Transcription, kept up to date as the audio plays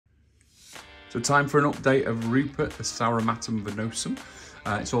So time for an update of Rupert, the Sauromatum Venosum.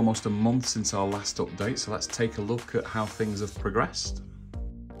 It's almost a month since our last update, so let's take a look at how things have progressed.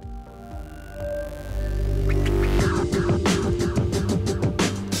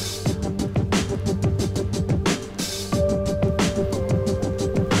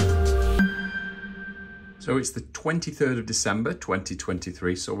 So it's the 23rd of December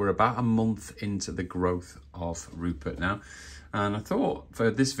 2023, so we're about a month into the growth of Rupert now. And I thought for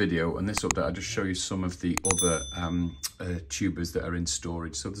this video and this update, I'd just show you some of the other tubers that are in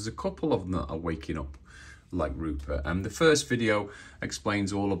storage. So there's a couple of them that are waking up like Rupert. The first video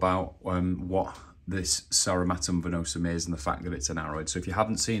explains all about what this Sauromatum Venosum is and the fact that it's an aroid. So if you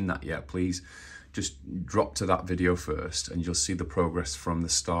haven't seen that yet, please just drop to that video first and you'll see the progress from the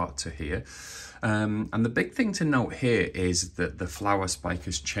start to here. And the big thing to note here is that the flower spike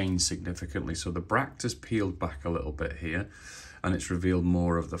has changed significantly. So the bract has peeled back a little bit here and it's revealed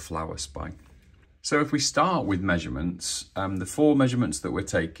more of the flower spike. So if we start with measurements, the four measurements that we're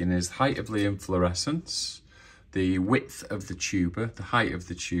taking is height of the inflorescence, the width of the tuber, the height of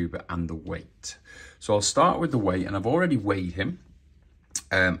the tuber, and the weight. So I'll start with the weight, and I've already weighed him.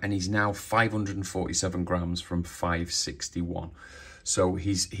 And he's now 547 grams from 561. So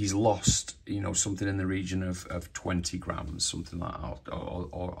he's lost, you know, something in the region of 20 grams, something like that,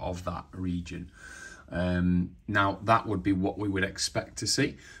 or of that region. Now that would be what we would expect to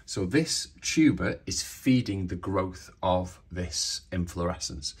see. So this tuber is feeding the growth of this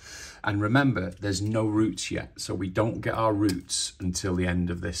inflorescence. And remember, there's no roots yet. So we don't get our roots until the end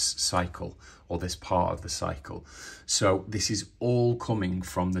of this cycle, or this part of the cycle. So this is all coming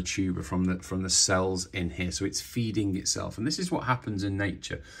from the tuber, from the cells in here. So it's feeding itself. And this is what happens in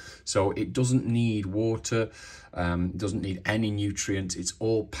nature. So it doesn't need water, doesn't need any nutrients. It's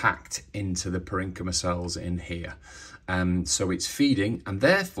all packed into the parenchyma cells in here. So it's feeding, and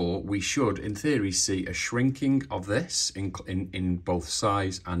therefore we should, in theory, see a shrinking of this in both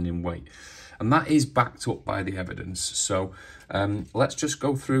size and in weight. And that is backed up by the evidence. So let's just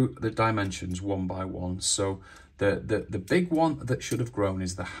go through the dimensions one by one. So the big one that should have grown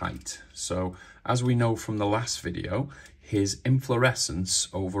is the height. So as we know from the last video, his inflorescence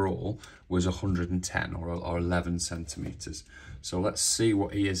overall was 110 or 11 centimetres. So let's see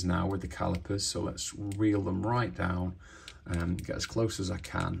what he is now with the calipers. So let's reel them right down and get as close as I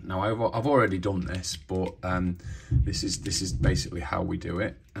can. Now I've already done this, but this is basically how we do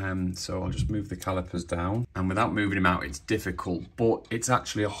it. So I'll just move the calipers down, and without moving him out, it's difficult, but it's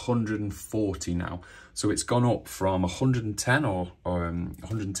actually 140 now. So it's gone up from 110 or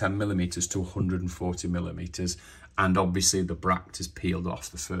 110 millimeters to 140 millimeters. And obviously the bract has peeled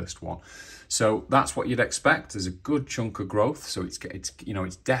off the first one. So that's what you'd expect. There's a good chunk of growth. So it's you know,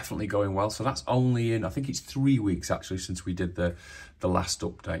 it's definitely going well. So that's only in, I think it's 3 weeks actually since we did the last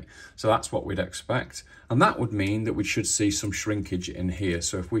update. So that's what we'd expect. And that would mean that we should see some shrinkage in here.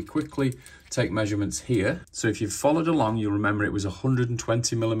 So if we quickly take measurements here. So if you've followed along, you'll remember it was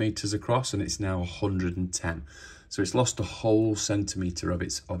 120 millimeters across and it's now 110. So it's lost a whole centimetre of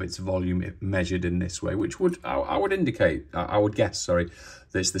its volume measured in this way, which would, I would guess, sorry,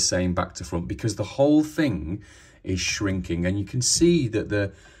 that it's the same back to front, because the whole thing is shrinking, and you can see that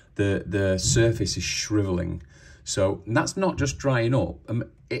the surface is shriveling. So that's not just drying up.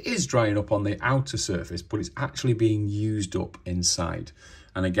 It is drying up on the outer surface, but it's actually being used up inside.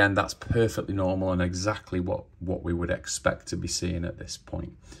 And again, that's perfectly normal and exactly what we would expect to be seeing at this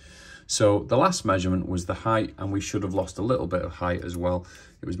point. So the last measurement was the height, and we should have lost a little bit of height as well.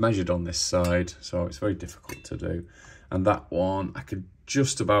 It was measured on this side, so it's very difficult to do. And that one, I could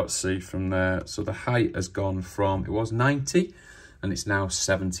just about see from there. So the height has gone from, it was 90, and it's now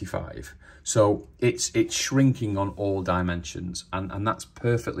 75. So it's shrinking on all dimensions, and that's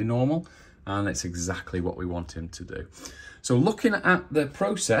perfectly normal, and it's exactly what we want him to do. So looking at the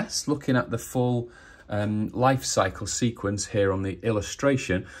process, looking at the full life cycle sequence here on the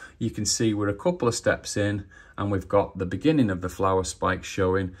illustration, you can see we're a couple of steps in and we've got the beginning of the flower spike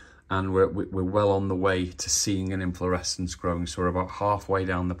showing, and we're well on the way to seeing an inflorescence growing. So we're about halfway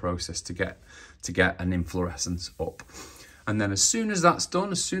down the process to get an inflorescence up. And then as soon as that's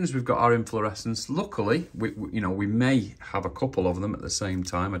done, as soon as we've got our inflorescence, luckily, we may have a couple of them at the same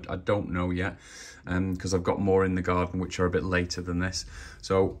time. I don't know yet, because I've got more in the garden which are a bit later than this.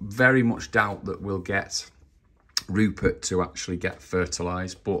 So very much doubt that we'll get Rupert to actually get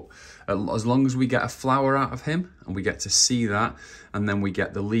fertilized, but as long as we get a flower out of him and we get to see that, and then we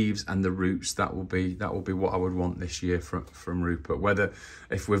get the leaves and the roots, that will be what I would want this year from Rupert. Whether,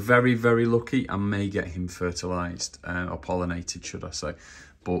 if we're very lucky, I may get him fertilized or pollinated, should I say.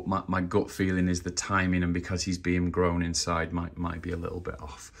 but my gut feeling is the timing, and because he's being grown inside, might be a little bit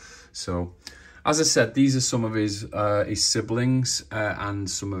off. So, as I said, these are some of his siblings and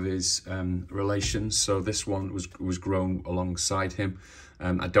some of his relations. So this one was grown alongside him.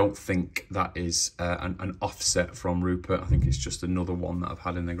 I don't think that is an offset from Rupert. I think it's just another one that I've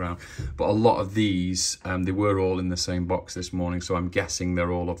had in the ground. But a lot of these, they were all in the same box this morning, so I'm guessing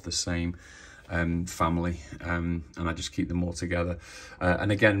they're all of the same family, and I just keep them all together.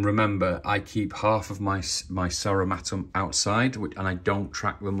 And again, remember, I keep half of my Sauromatum outside, and I don't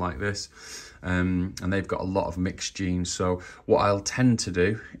track them like this. And they've got a lot of mixed genes. So what I'll tend to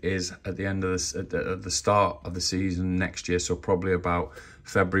do is at the end of this, at the start of the season next year, so probably about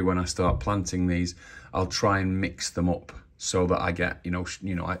February when I start planting these, I'll try and mix them up so that I get,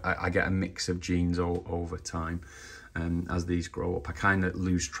 I get a mix of genes over time. As these grow up, I kind of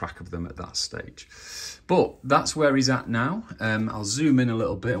lose track of them at that stage. But that's where he's at now. I'll zoom in a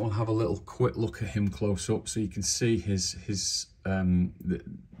little bit. We'll have a little quick look at him close up, so you can see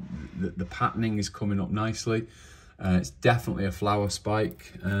the patterning is coming up nicely. It's definitely a flower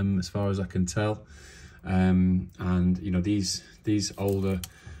spike, as far as I can tell. And these older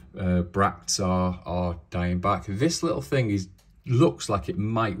bracts are dying back. This little thing looks like it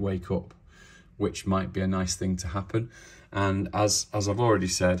might wake up, which might be a nice thing to happen. And as I've already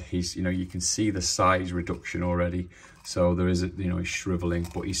said, he's, you can see the size reduction already. So there is he's shriveling,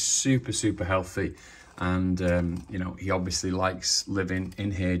 but he's super healthy. And, he obviously likes living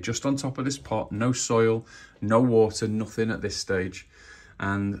in here, just on top of this pot, no soil, no water, nothing at this stage.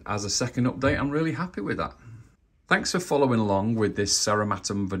 And as a second update, I'm really happy with that. Thanks for following along with this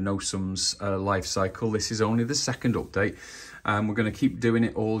Sauromatum Venosum's life cycle. This is only the second update. We're going to keep doing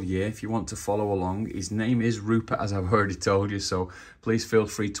it all year. If you want to follow along, his name is Rupert, as I've already told you, so please feel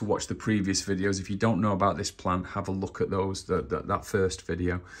free to watch the previous videos. If you don't know about this plant, have a look at those, that first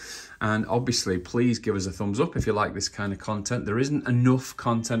video. And obviously, please give us a thumbs up if you like this kind of content. There isn't enough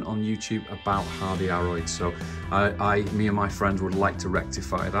content on YouTube about hardy aroids, so me and my friends would like to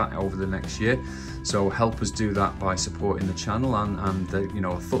rectify that over the next year. So help us do that by supporting the channel, and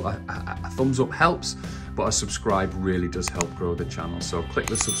a thumbs up helps, but a subscribe really does help grow the channel. So click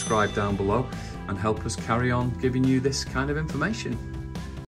the subscribe down below and help us carry on giving you this kind of information.